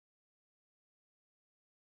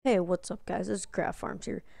Hey, what's up, guys? This is Craft Farms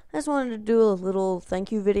here. I just wanted to do a little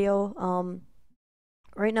thank you video.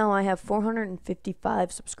 Right now I have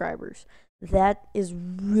 455 subscribers. That is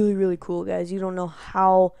really, really cool, guys. You don't know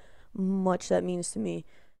how much that means to me.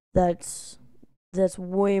 That's that's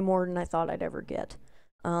way more than I thought I'd ever get.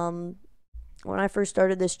 Um, when I first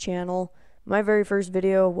started this channel, my very first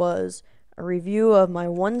video was a review of my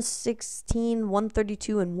 116,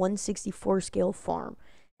 132, and 164 scale farm,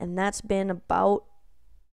 and that's been about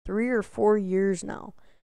 3 or 4 years now.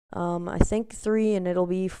 I think three, and it'll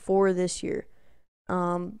be four this year.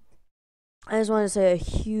 Um, I just want to say a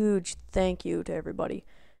huge thank you to everybody.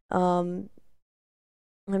 Um,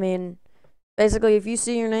 I mean, basically, if you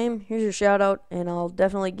see your name, here's your shout out, and I'll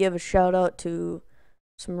definitely give a shout out to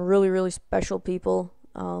some really, really special people.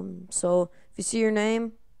 So if you see your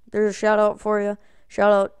name, there's a shout out for you.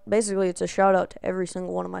 Shout out, basically, it's a shout out to every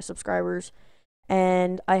single one of my subscribers.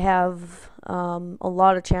 And I have a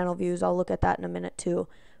lot of channel views. I'll look at that in a minute too.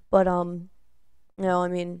 But I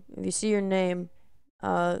mean, if you see your name,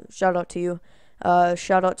 shout out to you.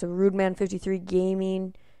 Shout out to Rudeman53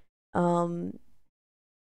 Gaming, um,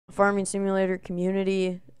 Farming Simulator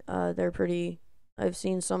Community. They're pretty. I've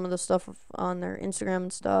seen some of the stuff on their Instagram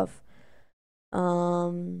and stuff.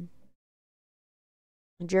 Um,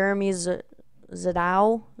 Jeremy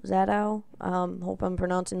Zadow. Hope I'm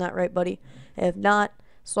pronouncing that right, buddy. If not,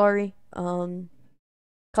 sorry.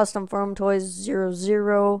 Custom Farm Toys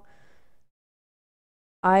 00,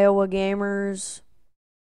 Iowa Gamers,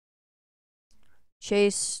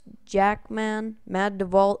 Chase Jackman, Mad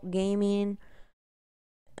DeVault Gaming,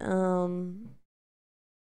 um,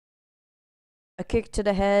 A Kick to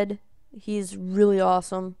the Head. He's really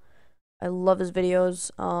awesome. I love his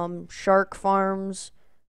videos. Shark Farms,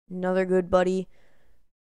 another good buddy.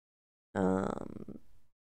 Um,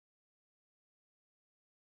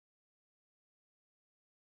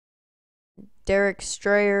 Derek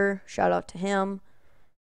Strayer, shout out to him.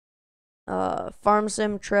 Farm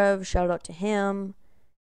Sim Trev, shout out to him.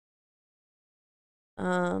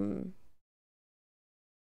 Um,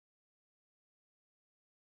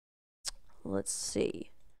 let's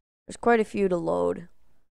see. There's quite a few to load.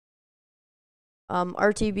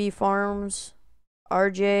 RTB Farms,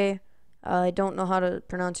 RJ. I don't know how to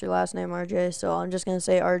pronounce your last name, RJ, so I'm just gonna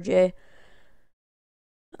say RJ.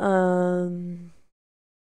 Um,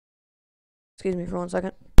 excuse me for 1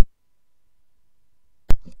 second.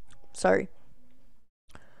 Sorry.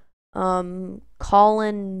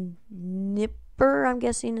 Colin Nipper, I'm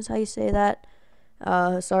guessing is how you say that.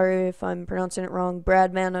 Sorry if I'm pronouncing it wrong.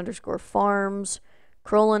 Bradman underscore Farms,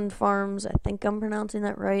 Croland Farms. I think I'm pronouncing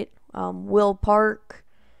that right. Will Park.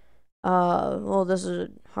 Well, this is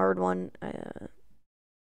a hard one.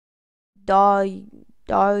 Daw, I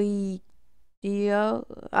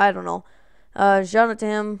don't know. Shout out to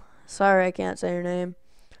him. Sorry, I can't say your name.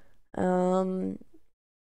 Um,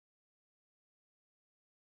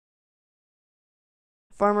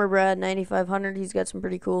 Farmer Brad 9500. He's got some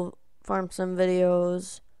pretty cool farm sim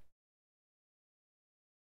videos.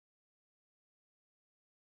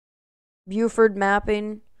 Buford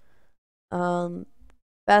Mapping. Um,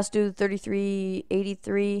 Fast Dude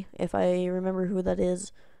 3383. If I remember who that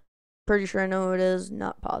is. Pretty sure I know who it is.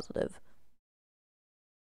 Not positive.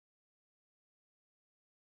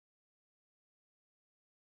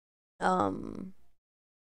 Um,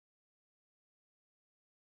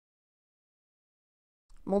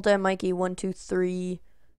 Multi Mikey 123.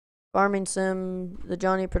 Farming Sim. The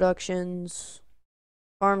Johnny Productions.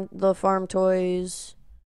 The Farm Toys.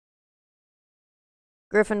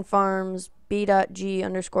 Griffin Farms, B.G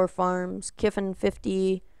underscore farms, Kiffin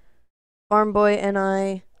 50, Farmboy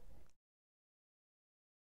NI,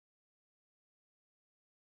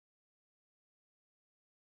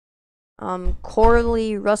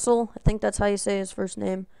 Corley Russell. I think that's how you say his first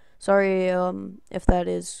name. Sorry if that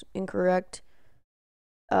is incorrect.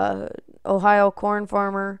 Ohio Corn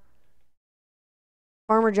Farmer,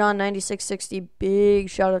 Farmer John 9660. Big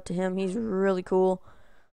shout out to him. He's really cool.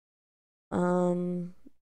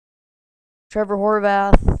 Trevor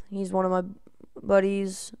Horvath. He's one of my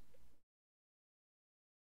buddies.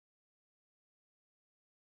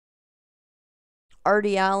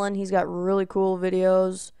 Artie Allen. He's got really cool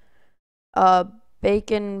videos. uh,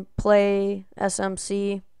 Bacon Play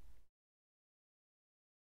SMC,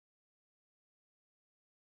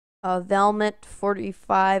 Velmet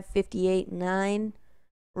 45589,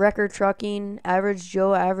 Record Trucking, Average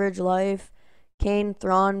Joe, Average Life, Kane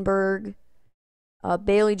Thronberg,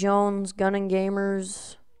 Bailey Jones, Gun and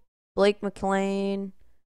Gamers, Blake McLean,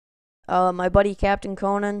 my buddy Captain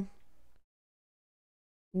Conan,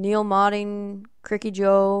 Neil Modding, Cricky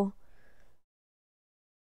Joe,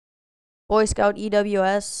 Boy Scout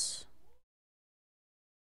EWS,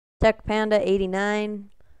 Tech Panda 89,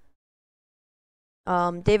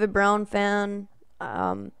 David Brown fan,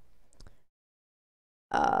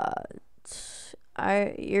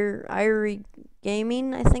 Irie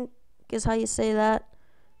Gaming, I think is how you say that.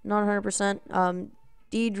 Not 100%.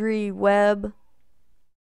 Deidre Webb,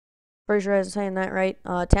 pretty sure I was saying that right.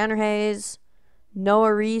 Tanner Hayes,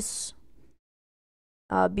 Noah Reese,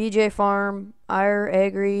 BJ Farm, Ire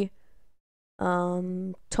Agri,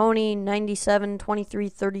 Tony 97 23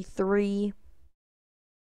 33.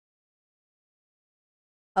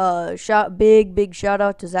 Big shout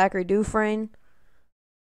out to Zachary Dufresne.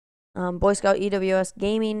 Boy Scout EWS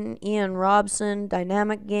Gaming, Ian Robson,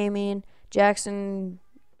 Dynamic Gaming, Jackson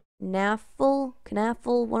Knaffle,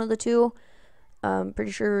 one of the two.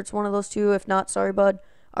 Pretty sure it's one of those two. If not, sorry, bud.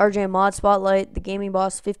 RJ Mod Spotlight, The Gaming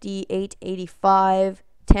Boss 5885,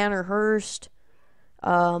 Tanner Hurst,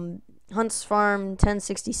 Hunts Farm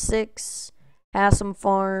 1066, Assam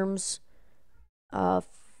Farms,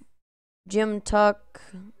 Jim Tuck,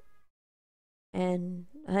 and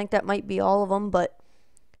I think that might be all of them, but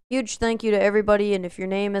huge thank you to everybody. And if your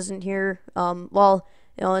name isn't here, well,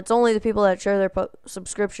 you know, it's only the people that share their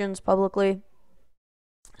subscriptions publicly.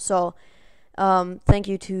 So, thank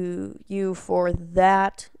you to you for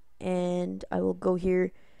that. And I will go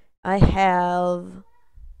here. I have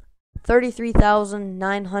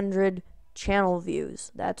 33,900 channel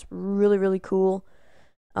views. That's really, really cool.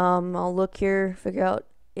 I'll look here, figure out.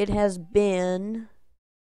 It has been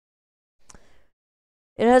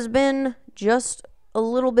just a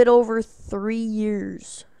little bit over 3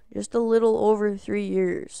 years. Just a little over 3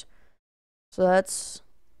 years. So that's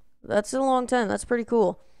a long time. That's pretty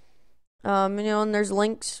cool. You know, and there's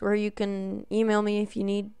links where you can email me if you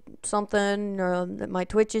need something. My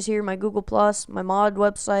Twitch is here, my Google Plus, my mod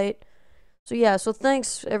website. So yeah, so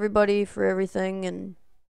thanks everybody for everything, and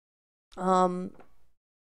you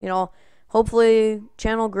know, hopefully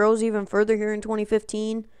channel grows even further here in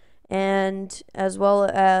 2015, and as well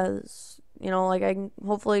as, you know, like I can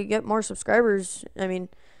hopefully get more subscribers. I mean,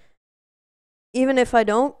 even if I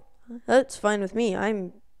don't, that's fine with me.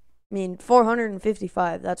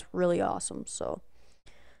 455, that's really awesome. So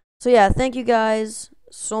yeah, thank you guys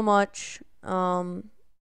so much. And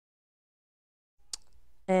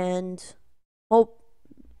hope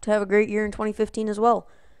to have a great year in 2015 as well.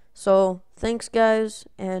 So thanks guys,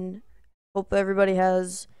 and hope everybody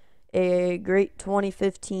has a great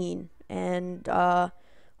 2015, and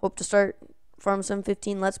hope to start Farm Sim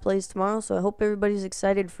 15 Let's Plays tomorrow. So I hope everybody's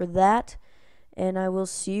excited for that, and I will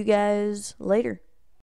see you guys later.